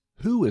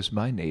Who is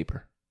my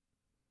neighbor?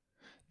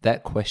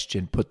 That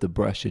question put the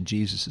brush in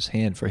Jesus'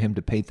 hand for him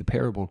to paint the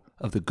parable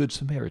of the Good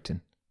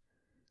Samaritan.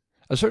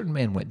 A certain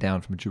man went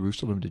down from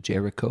Jerusalem to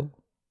Jericho,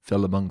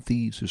 fell among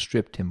thieves who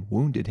stripped him,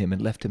 wounded him,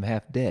 and left him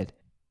half dead.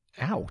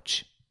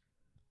 Ouch!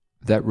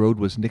 That road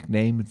was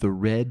nicknamed the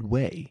Red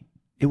Way.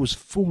 It was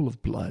full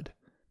of blood.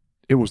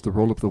 It was the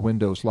roll up the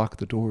windows, lock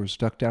the doors,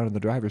 duck down in the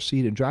driver's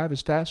seat, and drive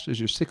as fast as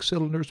your 6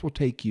 cylinders will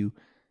take you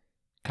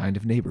kind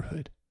of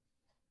neighborhood.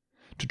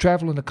 To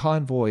travel in a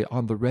convoy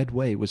on the Red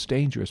Way was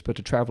dangerous, but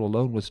to travel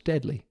alone was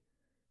deadly.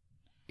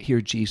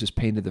 Here Jesus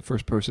painted the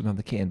first person on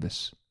the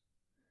canvas.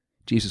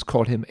 Jesus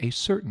called him a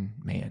certain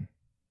man.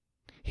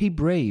 He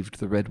braved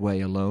the Red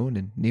Way alone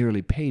and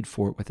nearly paid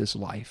for it with his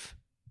life.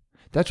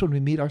 That's when we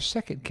meet our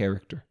second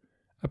character,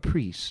 a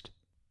priest.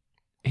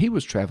 He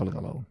was traveling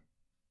alone.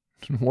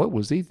 What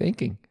was he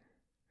thinking?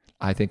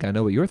 I think I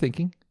know what you're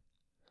thinking.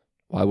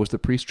 Why was the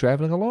priest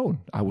traveling alone?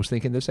 I was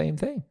thinking the same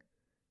thing.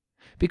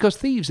 Because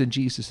thieves in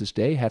Jesus'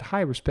 day had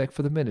high respect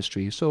for the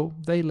ministry, so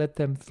they let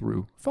them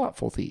through,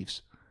 thoughtful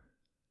thieves.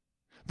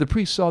 The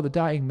priest saw the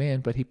dying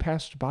man, but he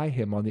passed by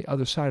him on the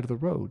other side of the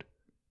road.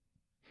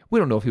 We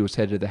don't know if he was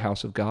headed to the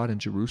house of God in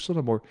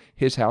Jerusalem or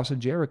his house in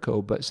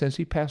Jericho, but since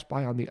he passed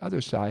by on the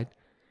other side,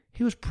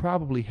 he was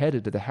probably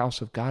headed to the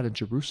house of God in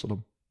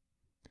Jerusalem.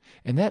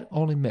 And that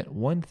only meant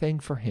one thing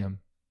for him.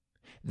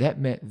 That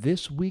meant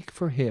this week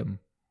for him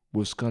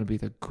was going to be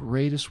the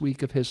greatest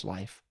week of his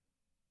life.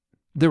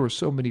 There were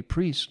so many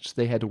priests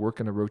they had to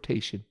work in a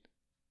rotation.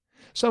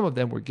 Some of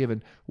them were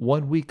given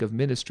 1 week of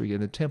ministry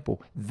in the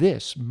temple.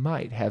 This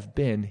might have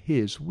been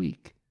his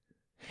week.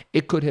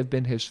 It could have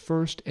been his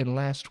first and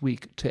last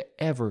week to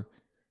ever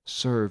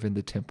serve in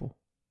the temple.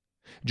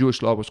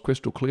 Jewish law was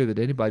crystal clear that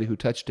anybody who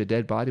touched a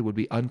dead body would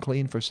be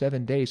unclean for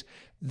 7 days.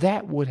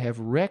 That would have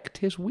wrecked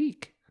his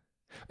week.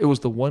 It was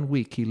the 1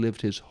 week he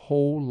lived his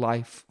whole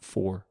life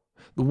for.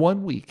 The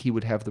 1 week he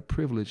would have the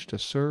privilege to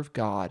serve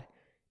God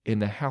in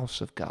the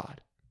house of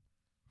God.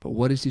 But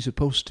what is he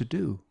supposed to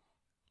do?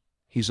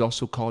 He's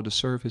also called to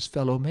serve his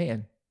fellow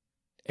man.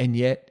 And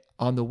yet,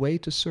 on the way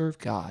to serve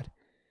God,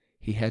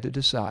 he had to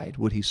decide,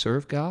 would he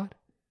serve God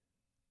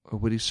or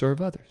would he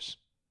serve others?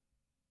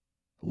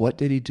 What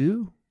did he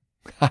do?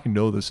 I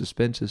know the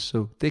suspense is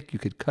so thick you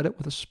could cut it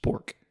with a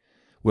spork.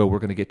 Well, we're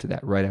going to get to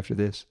that right after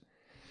this.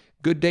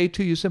 Good day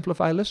to you,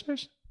 Simplify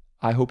listeners.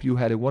 I hope you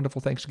had a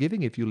wonderful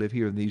Thanksgiving if you live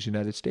here in these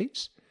United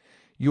States.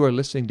 You are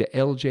listening to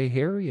L.J.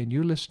 Harry, and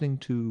you're listening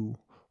to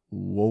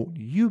Won't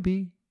You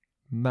Be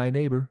My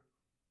Neighbor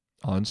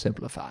on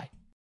Simplify.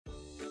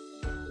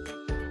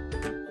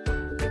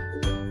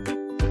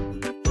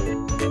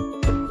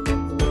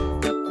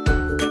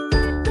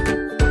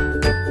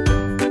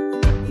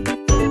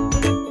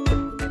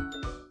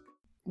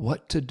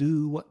 What to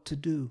do, what to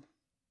do?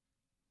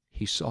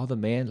 He saw the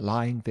man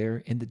lying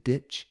there in the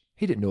ditch.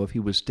 He didn't know if he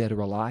was dead or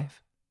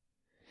alive.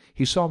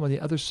 He saw him on the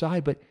other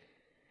side, but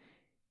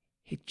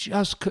he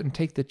just couldn't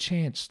take the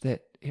chance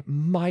that it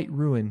might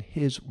ruin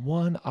his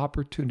one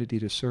opportunity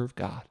to serve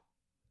God.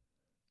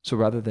 So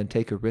rather than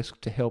take a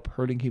risk to help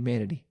hurting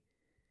humanity,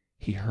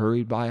 he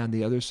hurried by on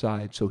the other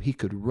side so he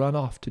could run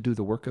off to do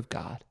the work of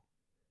God.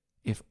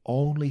 If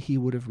only he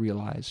would have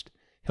realized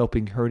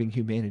helping hurting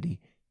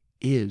humanity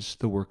is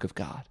the work of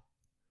God.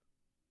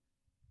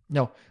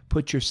 Now,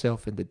 put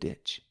yourself in the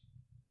ditch.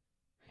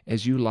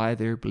 As you lie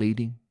there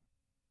bleeding,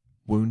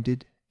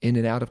 wounded, in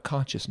and out of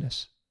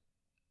consciousness,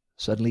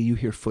 suddenly you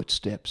hear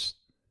footsteps.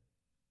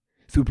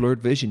 Through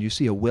blurred vision, you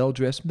see a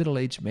well-dressed,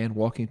 middle-aged man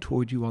walking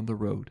toward you on the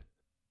road.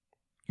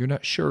 You're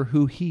not sure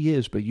who he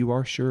is, but you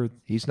are sure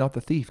he's not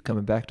the thief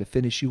coming back to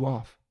finish you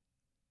off.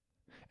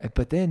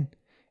 But then,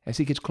 as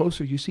he gets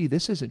closer, you see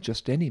this isn't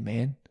just any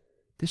man.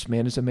 This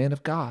man is a man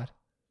of God.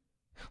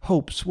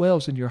 Hope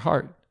swells in your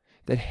heart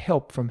that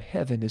help from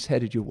heaven is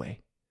headed your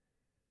way.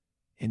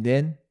 And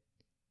then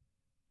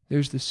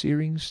there's the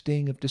searing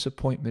sting of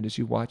disappointment as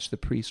you watch the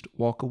priest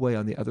walk away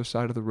on the other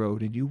side of the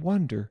road, and you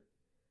wonder,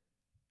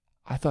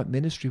 I thought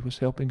ministry was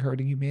helping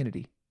hurting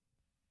humanity.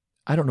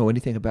 I don't know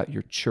anything about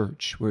your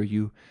church where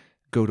you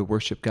go to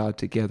worship God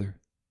together.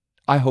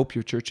 I hope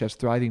your church has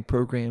thriving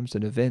programs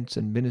and events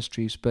and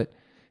ministries, but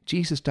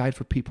Jesus died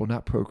for people,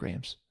 not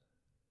programs.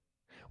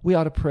 We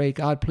ought to pray,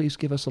 God, please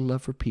give us a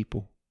love for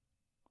people.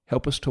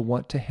 Help us to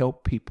want to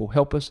help people.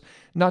 Help us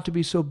not to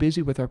be so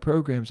busy with our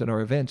programs and our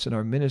events and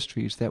our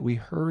ministries that we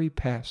hurry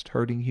past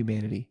hurting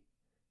humanity.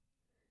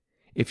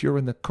 If you're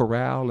in the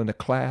chorale, in the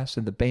class,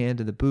 in the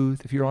band, in the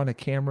booth, if you're on a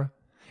camera,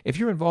 if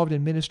you're involved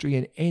in ministry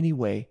in any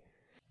way,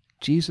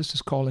 Jesus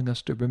is calling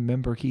us to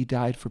remember He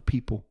died for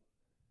people.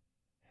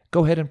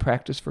 Go ahead and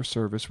practice for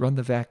service. Run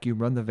the vacuum,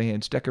 run the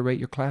vans, decorate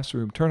your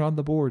classroom, turn on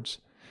the boards,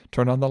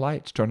 turn on the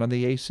lights, turn on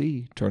the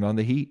AC, turn on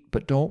the heat,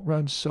 but don't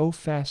run so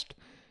fast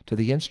to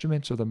the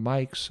instruments or the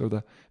mics or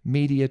the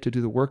media to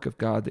do the work of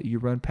God that you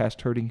run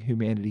past hurting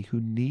humanity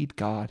who need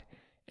God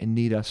and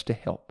need us to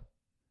help.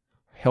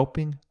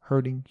 Helping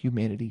hurting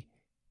humanity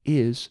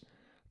is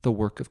the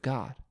work of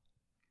God.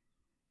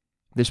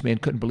 This man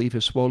couldn't believe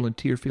his swollen,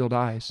 tear-filled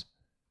eyes.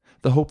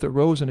 The hope that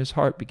rose in his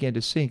heart began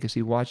to sink as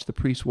he watched the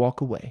priest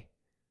walk away.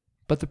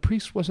 But the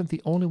priest wasn't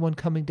the only one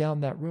coming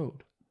down that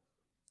road.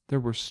 There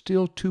were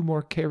still 2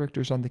 more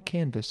characters on the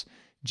canvas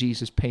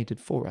Jesus painted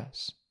for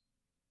us.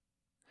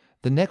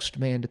 The next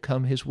man to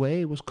come his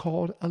way was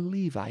called a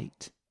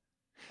Levite.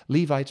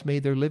 Levites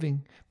made their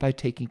living by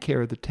taking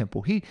care of the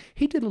temple. He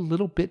did a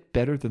little bit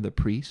better than the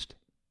priest.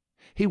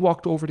 He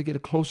walked over to get a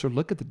closer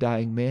look at the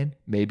dying man,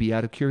 maybe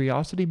out of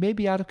curiosity,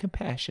 maybe out of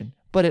compassion,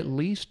 but at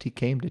least he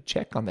came to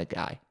check on the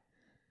guy.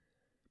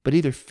 But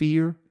either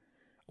fear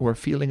or a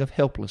feeling of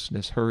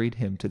helplessness hurried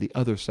him to the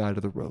other side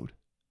of the road.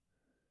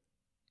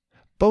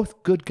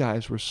 Both good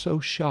guys were so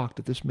shocked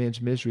at this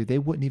man's misery they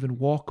wouldn't even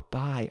walk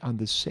by on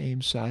the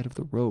same side of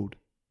the road.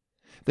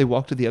 They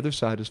walked to the other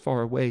side as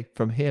far away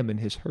from him and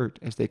his hurt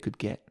as they could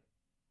get.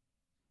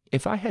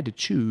 If I had to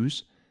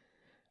choose,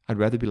 I'd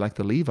rather be like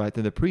the Levite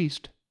than the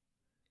priest.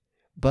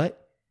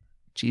 But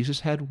Jesus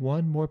had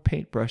one more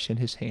paintbrush in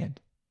his hand.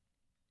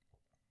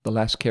 The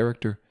last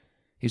character,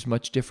 he's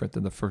much different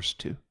than the first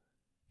 2.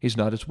 He's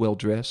not as well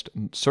dressed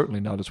and certainly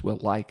not as well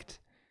liked.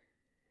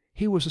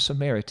 He was a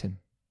Samaritan.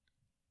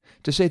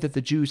 To say that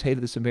the Jews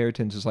hated the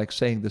Samaritans is like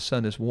saying the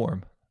sun is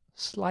warm.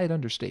 Slight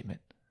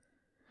understatement.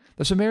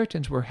 The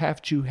Samaritans were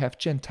half Jew, half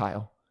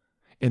Gentile.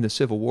 In the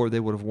Civil War, they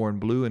would have worn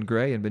blue and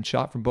gray and been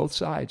shot from both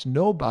sides.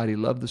 Nobody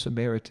loved the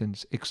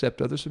Samaritans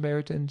except other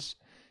Samaritans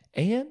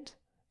and,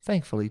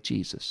 thankfully,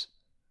 Jesus.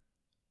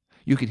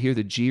 You could hear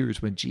the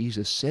jeers when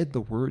Jesus said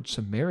the word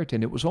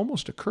Samaritan. It was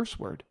almost a curse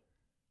word.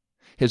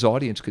 His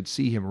audience could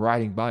see him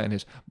riding by on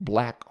his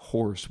black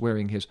horse,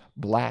 wearing his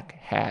black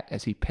hat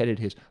as he petted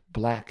his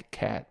black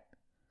cat.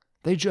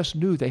 They just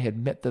knew they had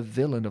met the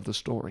villain of the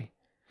story.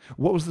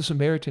 What was the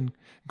Samaritan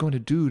going to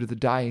do to the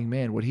dying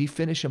man? Would he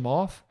finish him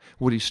off?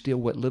 Would he steal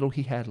what little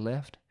he had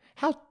left?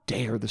 How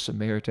dare the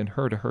Samaritan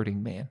hurt a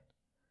hurting man?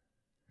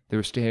 They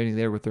were standing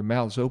there with their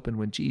mouths open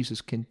when Jesus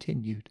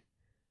continued.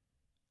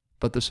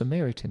 But the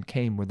Samaritan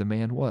came where the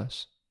man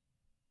was.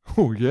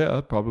 Oh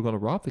yeah, probably going to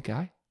rob the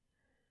guy.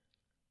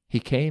 He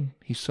came,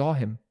 he saw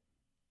him,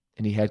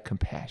 and he had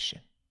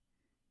compassion.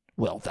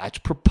 Well, that's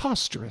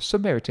preposterous.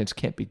 Samaritans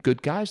can't be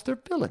good guys, they're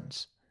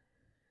villains.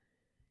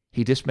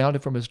 He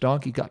dismounted from his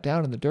donkey, got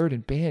down in the dirt,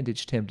 and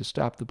bandaged him to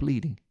stop the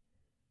bleeding.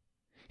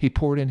 He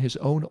poured in his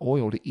own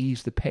oil to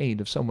ease the pain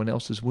of someone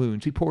else's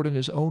wounds. He poured in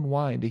his own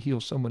wine to heal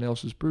someone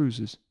else's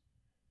bruises.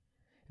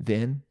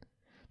 Then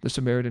the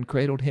Samaritan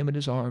cradled him in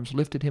his arms,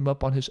 lifted him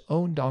up on his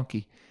own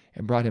donkey,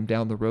 and brought him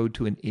down the road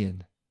to an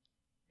inn.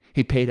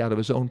 He paid out of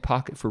his own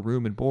pocket for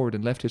room and board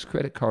and left his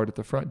credit card at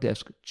the front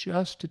desk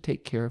just to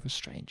take care of a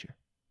stranger.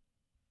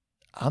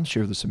 I'm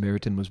sure the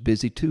Samaritan was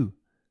busy too.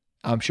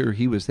 I'm sure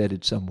he was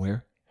headed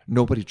somewhere.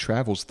 Nobody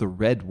travels the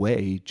red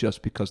way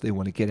just because they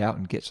want to get out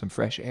and get some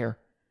fresh air.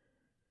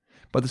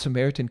 But the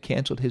Samaritan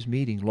canceled his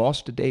meeting,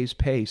 lost a day's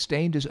pay,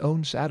 stained his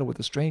own saddle with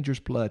a stranger's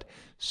blood,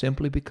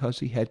 simply because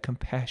he had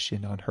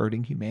compassion on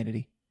hurting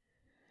humanity.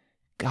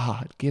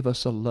 God, give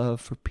us a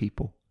love for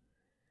people.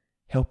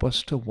 Help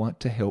us to want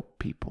to help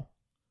people.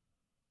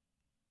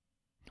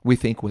 We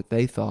think what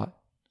they thought.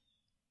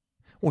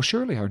 Well,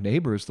 surely our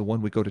neighbor is the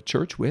one we go to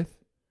church with,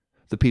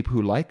 the people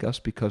who like us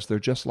because they're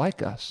just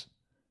like us.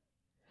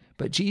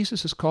 But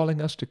Jesus is calling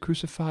us to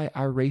crucify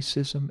our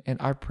racism and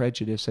our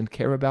prejudice and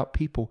care about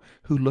people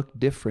who look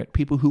different,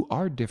 people who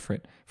are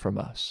different from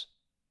us.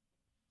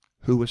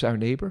 Who was our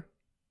neighbor?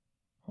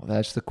 Well,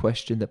 that's the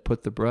question that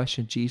put the brush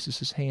in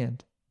Jesus'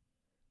 hand.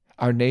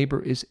 Our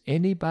neighbor is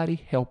anybody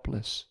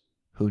helpless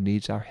who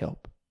needs our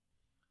help.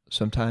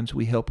 Sometimes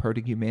we help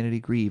hurting humanity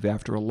grieve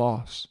after a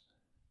loss.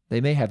 They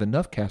may have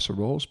enough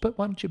casseroles, but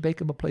why don't you bake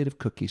them a plate of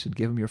cookies and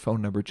give them your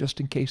phone number just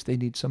in case they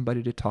need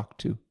somebody to talk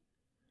to?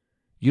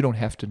 You don't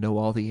have to know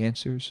all the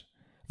answers,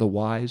 the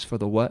whys for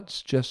the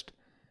whats. Just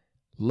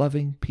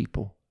loving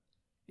people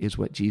is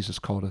what Jesus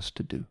called us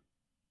to do.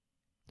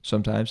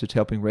 Sometimes it's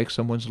helping rake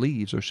someone's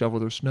leaves or shovel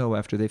their snow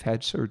after they've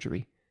had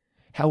surgery.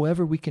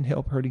 However we can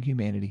help hurting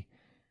humanity,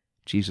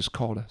 Jesus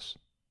called us.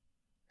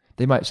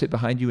 They might sit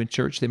behind you in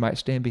church. They might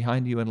stand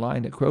behind you in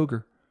line at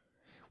Kroger.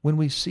 When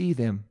we see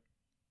them,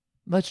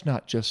 let's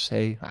not just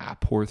say,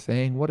 poor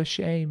thing, what a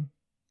shame,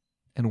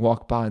 and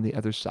walk by on the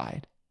other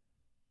side.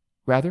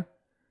 Rather,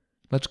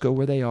 let's go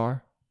where they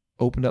are,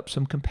 open up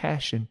some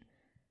compassion,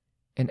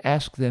 and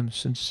ask them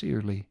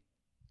sincerely,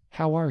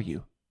 how are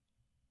you?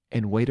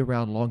 And wait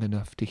around long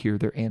enough to hear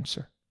their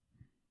answer.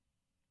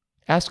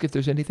 Ask if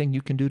there's anything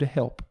you can do to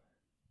help,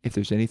 if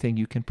there's anything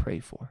you can pray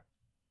for.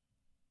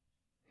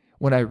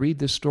 When I read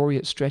this story,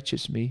 it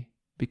stretches me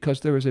because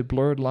there is a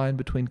blurred line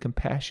between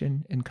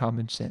compassion and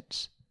common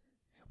sense.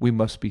 We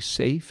must be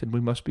safe and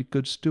we must be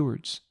good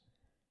stewards,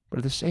 but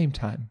at the same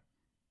time,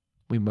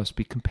 we must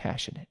be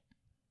compassionate.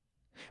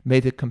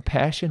 May the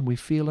compassion we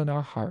feel in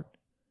our heart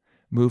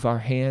move our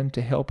hand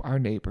to help our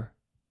neighbor.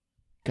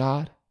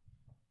 God,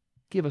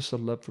 give us a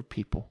love for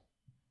people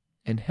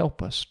and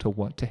help us to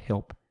want to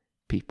help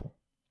people.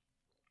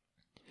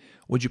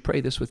 Would you pray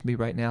this with me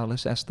right now?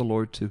 Let's ask the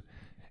Lord to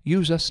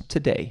use us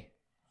today.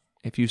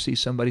 If you see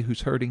somebody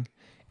who's hurting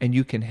and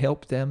you can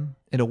help them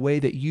in a way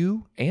that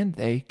you and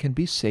they can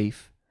be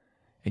safe,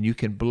 and you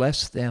can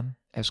bless them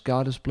as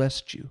God has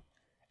blessed you.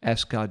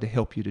 Ask God to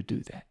help you to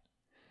do that.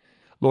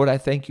 Lord, I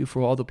thank you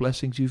for all the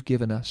blessings you've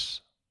given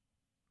us,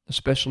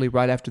 especially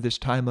right after this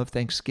time of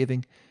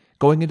Thanksgiving,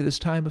 going into this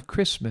time of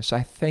Christmas.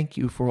 I thank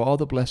you for all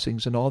the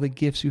blessings and all the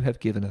gifts you have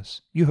given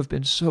us. You have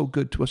been so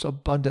good to us,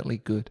 abundantly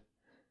good.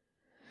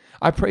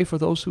 I pray for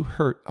those who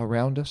hurt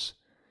around us.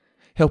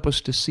 Help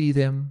us to see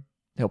them.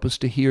 Help us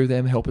to hear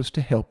them. Help us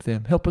to help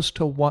them. Help us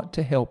to want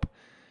to help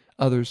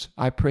others.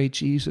 I pray,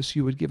 Jesus,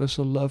 you would give us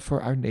a love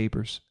for our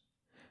neighbors,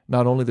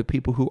 not only the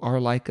people who are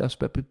like us,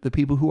 but the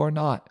people who are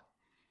not.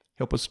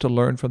 Help us to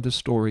learn from this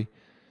story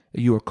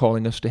that you are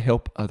calling us to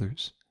help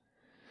others.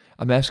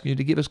 I'm asking you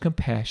to give us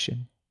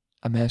compassion.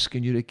 I'm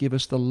asking you to give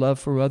us the love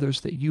for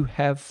others that you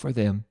have for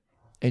them,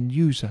 and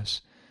use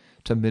us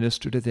to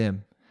minister to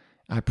them.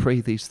 I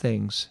pray these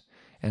things,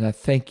 and I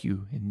thank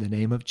you in the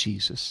name of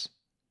Jesus.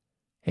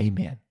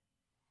 Amen.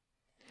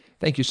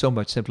 Thank you so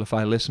much,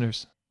 Simplify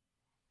listeners.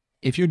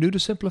 If you're new to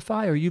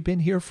Simplify, or you've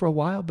been here for a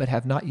while but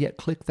have not yet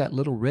clicked that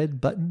little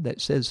red button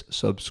that says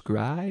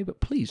subscribe,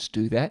 please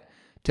do that.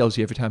 It tells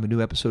you every time a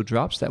new episode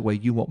drops. That way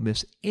you won't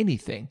miss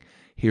anything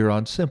here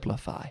on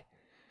Simplify.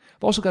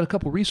 I've also got a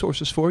couple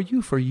resources for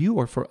you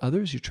or for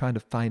others you're trying to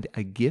find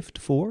a gift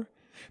for.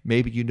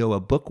 Maybe you know a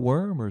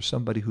bookworm or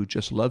somebody who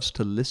just loves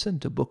to listen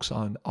to books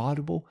on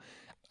Audible.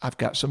 I've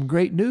got some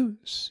great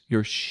news.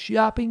 Your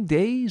shopping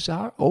days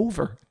are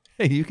over.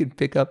 You can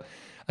pick up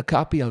a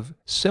copy of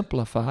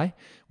Simplify,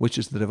 which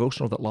is the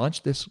devotional that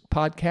launched this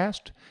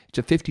podcast. It's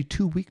a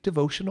 52-week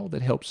devotional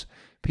that helps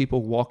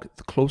people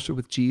walk closer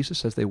with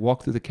Jesus as they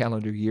walk through the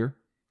calendar year.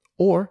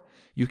 Or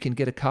you can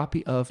get a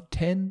copy of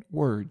 10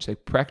 Words, a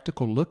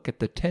practical look at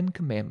the 10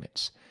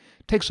 Commandments.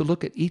 It takes a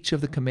look at each of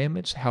the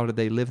commandments. How did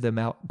they live them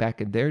out back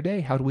in their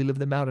day? How do we live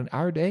them out in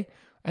our day?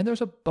 And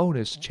there's a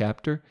bonus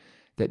chapter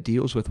that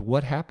deals with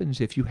what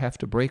happens if you have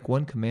to break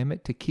one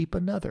commandment to keep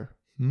another.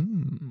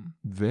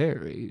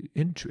 Very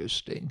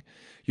interesting.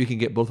 You can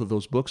get both of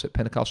those books at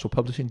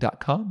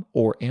pentecostalpublishing.com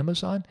or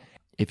Amazon.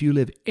 If you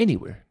live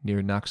anywhere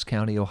near Knox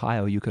County,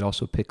 Ohio, you could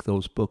also pick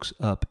those books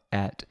up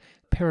at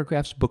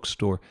Paragraphs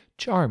Bookstore,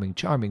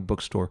 charming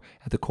bookstore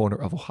at the corner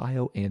of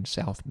Ohio and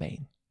South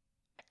Main.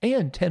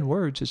 And 10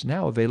 Words is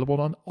now available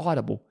on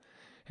Audible.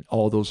 And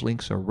all those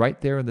links are right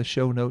there in the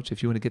show notes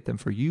if you want to get them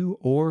for you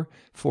or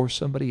for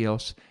somebody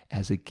else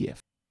as a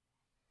gift.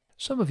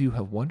 Some of you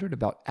have wondered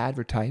about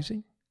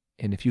advertising.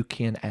 And if you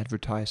can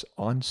advertise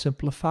on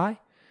Simplify,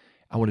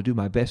 I want to do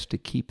my best to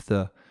keep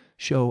the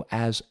show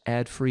as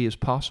ad-free as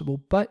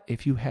possible. But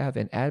if you have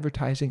an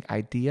advertising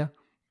idea,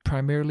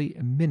 primarily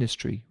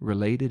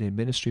ministry-related and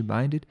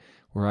ministry-minded,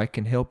 where I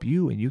can help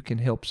you and you can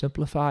help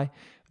Simplify,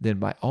 then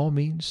by all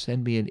means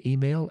send me an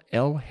email,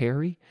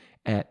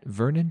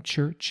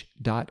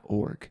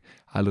 lharry@vernonchurch.org.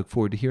 I look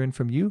forward to hearing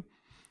from you.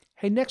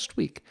 Hey, next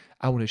week,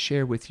 I want to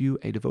share with you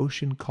a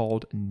devotion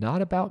called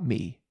Not About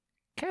Me.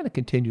 Kind of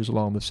continues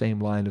along the same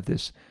line of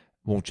this,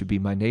 Won't You Be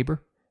My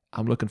Neighbor?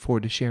 I'm looking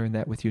forward to sharing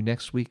that with you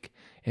next week,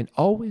 and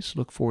always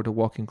look forward to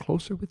walking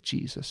closer with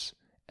Jesus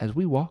as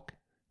we walk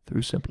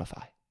through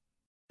Simplify.